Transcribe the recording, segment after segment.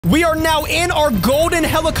We are now in our golden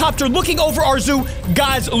helicopter looking over our zoo.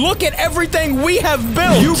 Guys, look at everything we have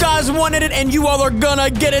built. You guys wanted it, and you all are gonna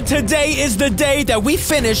get it. Today is the day that we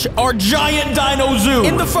finish our giant Dino Zoo.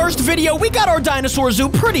 In the first video, we got our dinosaur zoo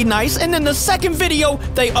pretty nice, and then the second video,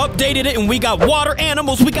 they updated it, and we got water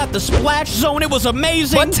animals. We got the splash zone. It was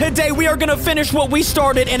amazing. But today, we are gonna finish what we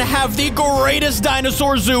started and have the greatest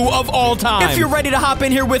dinosaur zoo of all time. If you're ready to hop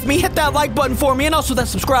in here with me, hit that like button for me, and also that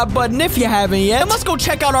subscribe button if you haven't yet. And let's go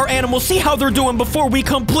check out our animals, see how they're doing before we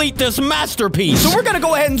complete this masterpiece. So we're gonna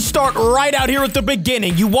go ahead and start right out here at the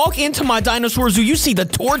beginning. You walk into my dinosaur zoo, you see the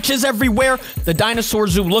torches everywhere, the dinosaur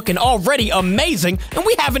zoo looking already amazing, and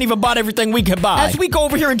we haven't even bought everything we can buy. As we go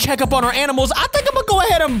over here and check up on our animals, I think I'm gonna go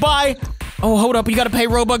ahead and buy... Oh, hold up. You gotta pay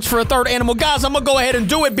Robux for a third animal. Guys, I'm gonna go ahead and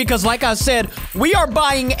do it because, like I said, we are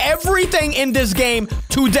buying everything in this game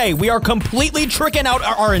today. We are completely tricking out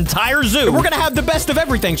our entire zoo. And we're gonna have the best of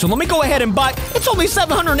everything. So let me go ahead and buy... It's only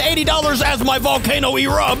 $780 as my volcano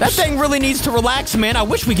erupts. That thing really needs to relax, man. I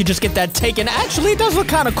wish we could just get that taken. Actually, it does look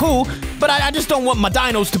kind of cool, but I just don't want my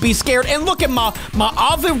dinos to be scared. And look at my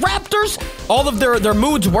oviraptors. All of their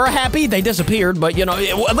moods were happy. They disappeared, but, you know,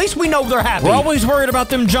 at least we know they're happy. We're always worried about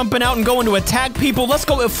them jumping out and going to attack people. Let's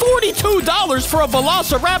go with $42 for a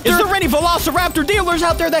velociraptor. Is there any velociraptor dealers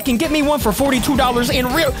out there that can get me one for $42 in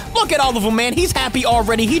real? Look at all of them, man. He's happy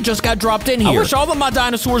already. He just got dropped in here. I wish all of my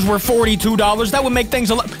dinosaurs were $42. That would make things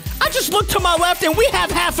a lot... I just looked to my left and we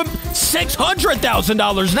have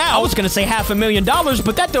 $600,000 now. I was gonna say $500,000,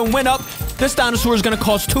 but that done went up. This dinosaur is gonna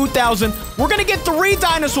cost $2,000. We're gonna get 3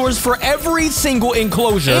 dinosaurs for every single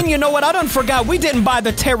enclosure. And you know what? I done forgot. We didn't buy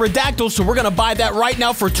the pterodactyl, so we're gonna buy that right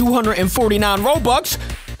now for 249 Robux.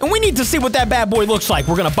 And we need to see what that bad boy looks like.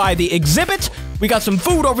 We're gonna buy the exhibit. We got some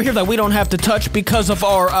food over here that we don't have to touch because of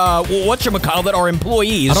our, whatchamacallit, our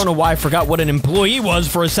employees. I don't know why I forgot what an employee was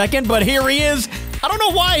for a second, but here he is. I don't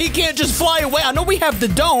know why he can't just fly away. I know we have the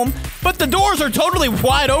dome, but the doors are totally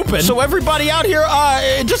wide open. So everybody out here,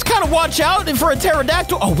 just kind of watch out for a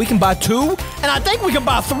pterodactyl. Oh, we can buy 2? And I think we can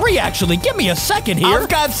buy 3, actually. Give me a second here. I've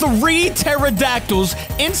got 3 pterodactyls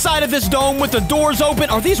inside of this dome with the doors open.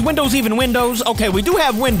 Are these windows even windows? Okay, we do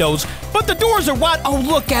have windows, but the doors are wide. Oh,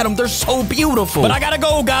 look at them. They're so beautiful. But I gotta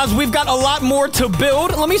go, guys. We've got a lot more to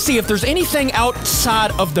build. Let me see if there's anything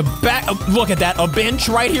outside of the back. Look at that. A bench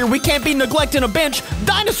right here. We can't be neglecting a bench.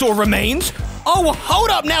 Dinosaur remains. Oh, hold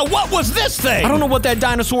up now. What was this thing? I don't know what that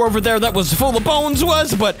dinosaur over there that was full of bones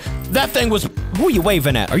was, but that thing was... Who are you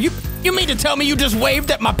waving at? Are you mean to tell me you just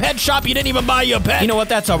waved at my pet shop? You didn't even buy your pet? You know what?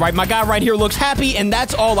 That's all right. My guy right here looks happy, and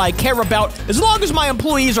that's all I care about. As long as my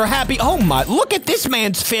employees are happy. Oh, my. Look at this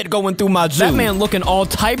man's fit going through my zoo. That man looking all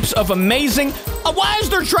types of amazing. Why is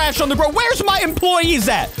there trash on the ground? Where's my employees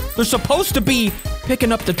at? They're supposed to be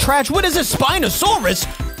picking up the trash. What is this, Spinosaurus?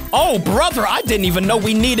 Oh, brother, I didn't even know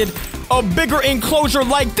we needed a bigger enclosure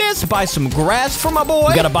like this. Buy some grass for my boy.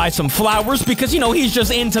 We gotta buy some flowers because, you know, he's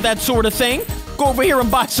just into that sort of thing. Go over here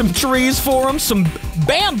and buy some trees for him, some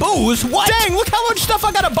bamboos. What? Dang, look how much stuff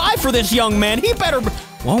I gotta buy for this young man. He better...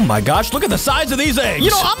 Oh, my gosh, look at the size of these eggs.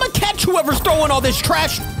 You know, I'm gonna catch whoever's throwing all this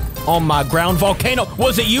trash on my ground. Volcano.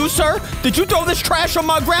 Was it you, sir? Did you throw this trash on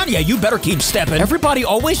my ground? Yeah, you better keep stepping. Everybody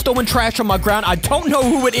always throwing trash on my ground. I don't know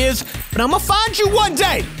who it is, but I'm gonna find you one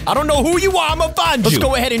day. I don't know who you are. I'm gonna find you. Let's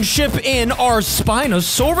go ahead and ship in our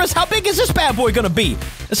Spinosaurus. How big is this bad boy gonna be?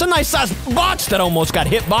 It's a nice size box that almost got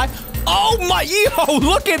hit by. Oh my, yo,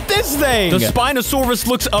 look at this thing. The Spinosaurus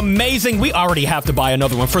looks amazing. We already have to buy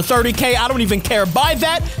another one for 30K. I don't even care. Buy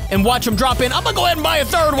that and watch them drop in. I'm gonna go ahead and buy a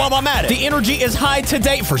third while I'm at it. The energy is high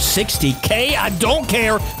today for 60K. I don't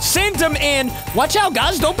care. Send them in. Watch out,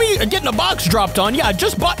 guys. Don't be getting a box dropped on you. I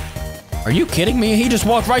just bought... Are you kidding me? He just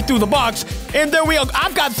walked right through the box. And there we go.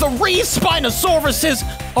 I've got 3 Spinosauruses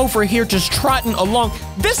over here just trotting along.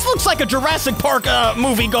 This looks like a Jurassic Park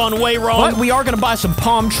movie gone way wrong. But we are going to buy some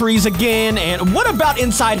palm trees again. And what about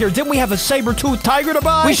inside here? Didn't we have a saber-toothed tiger to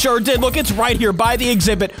buy? We sure did. Look, it's right here. Buy the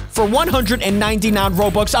exhibit for 199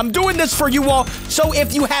 Robux. I'm doing this for you all. So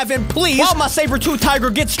if you haven't, please, while my saber-toothed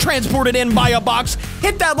tiger gets transported in by a box,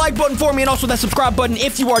 hit that like button for me and also that subscribe button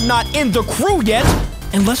if you are not in the crew yet.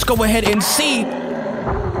 And let's go ahead and see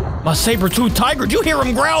my saber-toothed tiger. Did you hear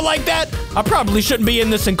him growl like that? I probably shouldn't be in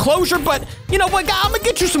this enclosure, but you know what, guy? I'm gonna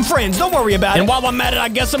get you some friends. Don't worry about it. And while I'm at it, I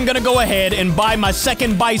guess I'm gonna go ahead and buy my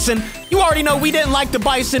second bison. You already know we didn't like the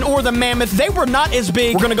bison or the mammoth. They were not as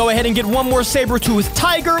big. We're gonna go ahead and get 1 more saber-toothed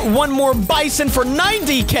tiger, 1 more bison for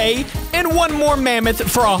 90K, and 1 more mammoth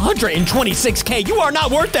for 126K. You are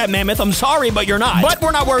not worth that, mammoth. I'm sorry, but you're not. But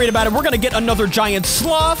we're not worried about it. We're gonna get another giant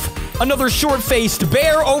sloth, another short-faced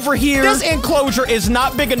bear over here. This enclosure is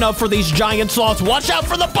not big enough for these giant sloths. Watch out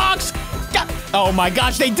for the box. God. Oh my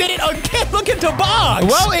gosh, they did it again. Look at the box.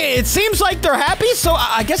 Well, it seems like they're happy, so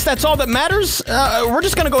I guess that's all that matters. We're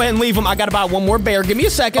just gonna go ahead and leave them. I gotta buy one more bear. Give me a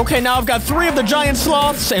second. Okay, now I've got 3 of the giant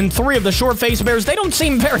sloths and 3 of the short-faced bears. They don't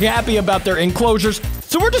seem very happy about their enclosures,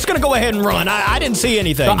 so we're just gonna go ahead and run. I didn't see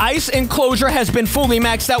anything. The ice enclosure has been fully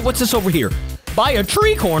maxed out. What's this over here? Buy a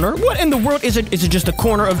tree corner? What in the world? Is it just a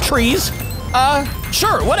corner of trees?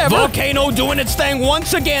 Sure, whatever. Volcano doing its thing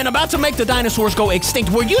once again, about to make the dinosaurs go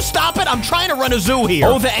extinct. Will you stop it? I'm trying to run a zoo here.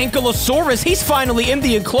 Oh, the Ankylosaurus, he's finally in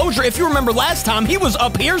the enclosure. If you remember last time, he was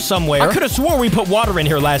up here somewhere. I could have sworn we put water in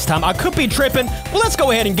here last time. I could be tripping. Well, let's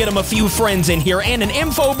go ahead and get him a few friends in here and an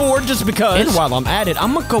info board just because. And while I'm at it,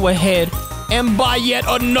 I'm gonna go ahead and buy yet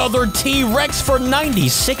another T-Rex for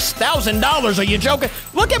 $96,000. Are you joking?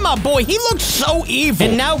 Look at my boy. He looks so evil.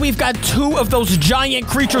 And now we've got 2 of those giant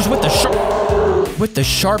creatures with the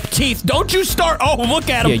sharp teeth. Don't you start. Oh, look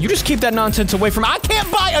at him. Yeah, you just keep that nonsense away from me. I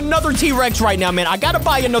can't buy another T-Rex right now, man. I gotta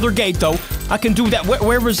buy another gate, though. I can do that.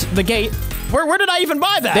 Where was the gate? Where did I even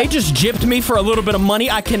buy that? They just gypped me for a little bit of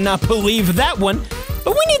money. I cannot believe that one.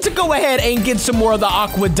 But we need to go ahead and get some more of the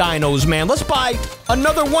aqua dinos, man. Let's buy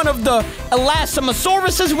another one of the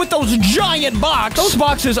Elastomosauruses with those giant boxes. Those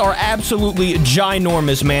boxes are absolutely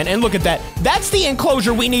ginormous, man. And look at that. That's the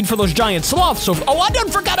enclosure we need for those giant sloths. So, oh, I done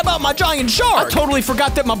forgot about my giant shark. I totally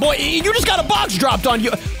forgot that my boy, you just got a box dropped on you.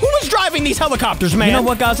 Who is driving these helicopters, man? You know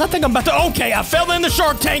what, guys? I think I'm about to, okay, I fell in the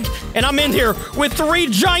shark tank, and I'm in here with 3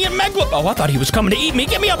 giant oh, I thought he was coming to eat me.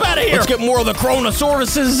 Get me up out of here. Let's get more of the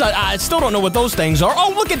Chronosauruses. I still don't know what those things are.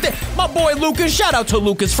 Oh, look at that. My boy Lucas. Shout out to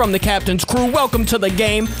Lucas from the captain's crew. Welcome to the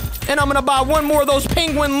game. And I'm gonna buy one more of those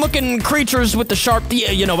penguin-looking creatures with the sharp...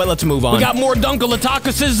 Yeah, you know what? Let's move on. We got more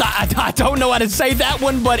Dunkelatakuses. I don't know how to say that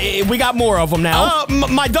one, but we got more of them now.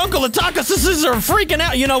 My Dunkelatakuses are freaking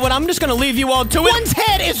out. You know what? I'm just gonna leave you all to it. One's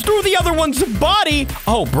head is through the other one's body.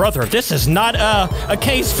 Oh, brother, this is not a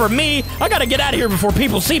case for me. I gotta get out of here before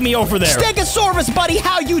people see me over there. Stegosaurus, buddy,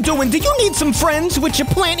 how you doing? Do you need some friends with your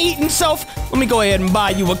plant-eating self? Let me go ahead and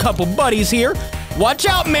buy you a couple buddies here. Watch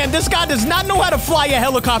out, man. This guy does not know how to fly a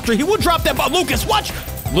helicopter. He will drop that Lucas, watch.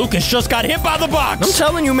 Lucas just got hit by the box. I'm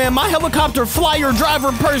telling you, man, my helicopter flyer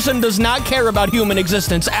driver person does not care about human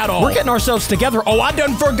existence at all. We're getting ourselves together. Oh, I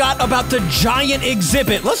done forgot about the giant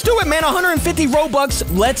exhibit. Let's do it, man. 150 Robux.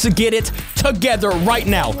 Let's get it together right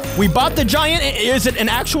now. We bought the giant. Is it an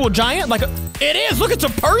actual giant? It is. Look, it's a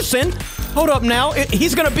person. Hold up now.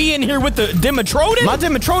 He's gonna be in here with the Dimetrodon? My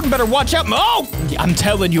Dimetrodon better watch out. Oh, I'm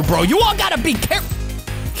telling you, bro. You all gotta be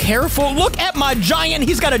careful. Look at my giant.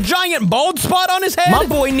 He's got a giant bald spot on his head. My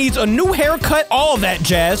boy needs a new haircut, all that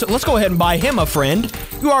jazz. Let's go ahead and buy him a friend.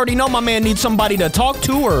 You already know my man needs somebody to talk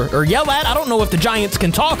to or yell at. I don't know if the giants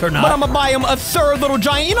can talk or not, but I'm gonna buy him a 3rd little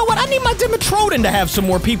giant. You know what? I need my Dimetrodon to have some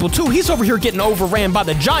more people too. He's over here getting overran by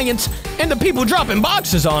the giants and the people dropping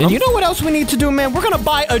boxes on him. And you know what else we need to do, man? We're gonna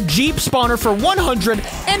buy a Jeep spawner for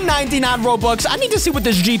 199 Robux. I need to see what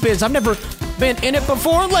this Jeep is. I've never been in it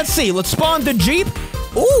before. Let's see. Let's spawn the Jeep.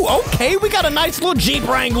 Ooh, okay, we got a nice little Jeep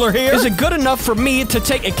Wrangler here. Is it good enough for me to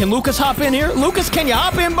take it? Can Lucas hop in here? Lucas, can you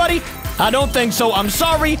hop in, buddy? I don't think so. I'm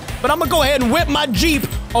sorry, but I'm gonna go ahead and whip my Jeep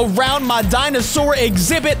around my dinosaur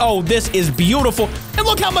exhibit. Oh, this is beautiful. And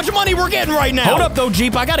look how much money we're getting right now. Hold up, though,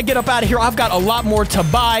 Jeep. I gotta get up out of here. I've got a lot more to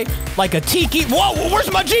buy, like a tiki. Whoa,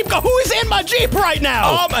 where's my Jeep go? Who is in my Jeep right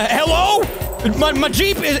now? Hello? My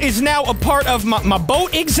Jeep is now a part of my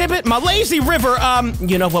boat exhibit, my lazy river.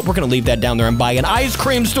 You know what? We're gonna leave that down there and buy an ice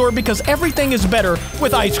cream store because everything is better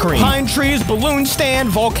with ice cream. Pine trees, balloon stand,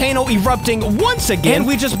 volcano erupting once again. And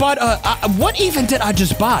we just bought, what even did I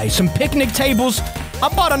just buy? Some picnic tables. I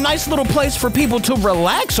bought a nice little place for people to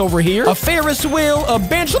relax over here. A Ferris wheel, a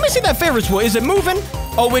bench. Let me see that Ferris wheel. Is it moving?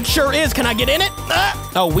 Oh, it sure is. Can I get in it?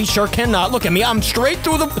 Oh, we sure cannot. Look at me. I'm straight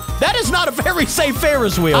through that is not a very safe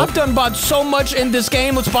Ferris wheel. I've done bought so much in this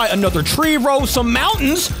game. Let's buy another tree row, some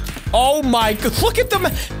mountains. Oh my, look at them.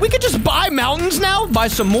 We could just buy mountains now. Buy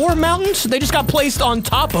some more mountains. They just got placed on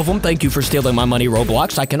top of them. Thank you for stealing my money,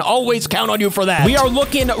 Roblox. I can always count on you for that. We are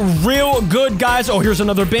looking real good, guys. Oh, here's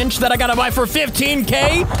another bench that I gotta buy for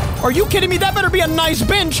 15K. Are you kidding me? That better be a nice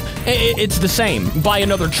bench. It's the same. Buy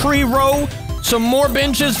another tree row. Some more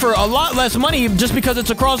benches for a lot less money just because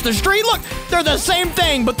it's across the street. Look, they're the same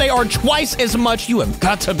thing, but they are twice as much. You have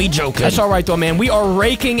got to be joking. That's all right, though, man. We are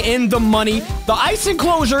raking in the money. The ice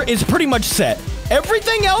enclosure is pretty much set.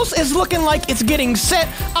 Everything else is looking like it's getting set.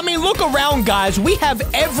 I mean, look around, guys. We have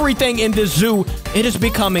everything in this zoo. It is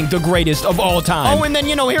becoming the greatest of all time. Oh, and then,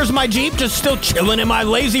 you know, here's my Jeep just still chilling in my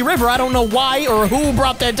lazy river. I don't know why or who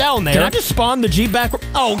brought that down there. Can I just spawn the Jeep back?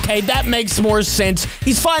 Okay, that makes more sense.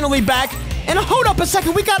 He's finally back. And hold up a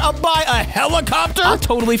second, we gotta buy a helicopter? I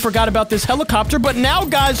totally forgot about this helicopter, but now,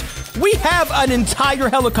 guys, we have an entire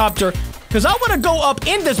helicopter. Because I want to go up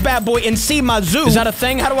in this bad boy and see my zoo. Is that a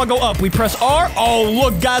thing? How do I go up? We press R. Oh,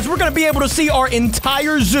 look, guys, we're going to be able to see our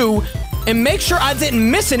entire zoo. And make sure I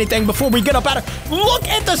didn't miss anything before we get up out of... Look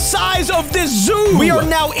at the size of this zoo. We are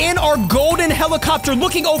now in our golden helicopter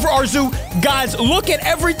looking over our zoo. Guys, look at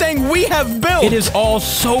everything we have built. It is all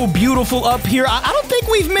so beautiful up here. I don't think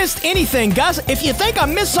we've missed anything. Guys, if you think I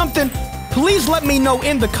missed something... please let me know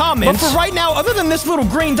in the comments. But for right now, other than this little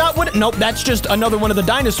green dot, nope, that's just another one of the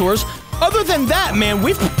dinosaurs. Other than that, man,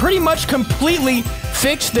 we've pretty much completely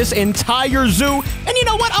fixed this entire zoo. And you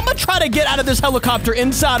know what? I'm gonna try to get out of this helicopter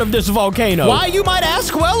inside of this volcano. Why, you might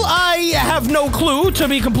ask? Well, I have no clue, to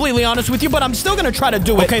be completely honest with you, but I'm still gonna try to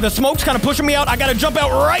do it. Okay, the smoke's kind of pushing me out. I gotta jump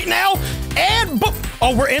out right now. And boom.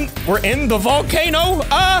 Oh, we're in the volcano.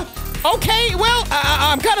 Okay, well,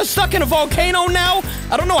 I'm kind of stuck in a volcano now.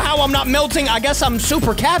 I don't know how I'm not melting. I guess I'm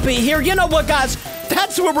super Capi here. You know what, guys?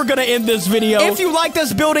 That's where we're gonna end this video. If you like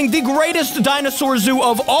this building, the greatest dinosaur zoo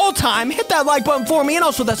of all time, hit that like button for me and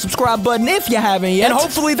also that subscribe button if you haven't yet. And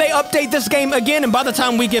hopefully they update this game again, and by the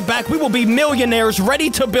time we get back, we will be millionaires ready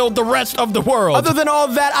to build the rest of the world. Other than all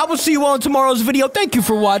that, I will see you on tomorrow's video. Thank you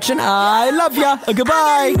for watching. I love ya.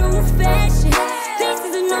 Goodbye. This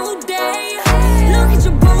is a new day. Look at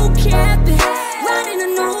your blue cap.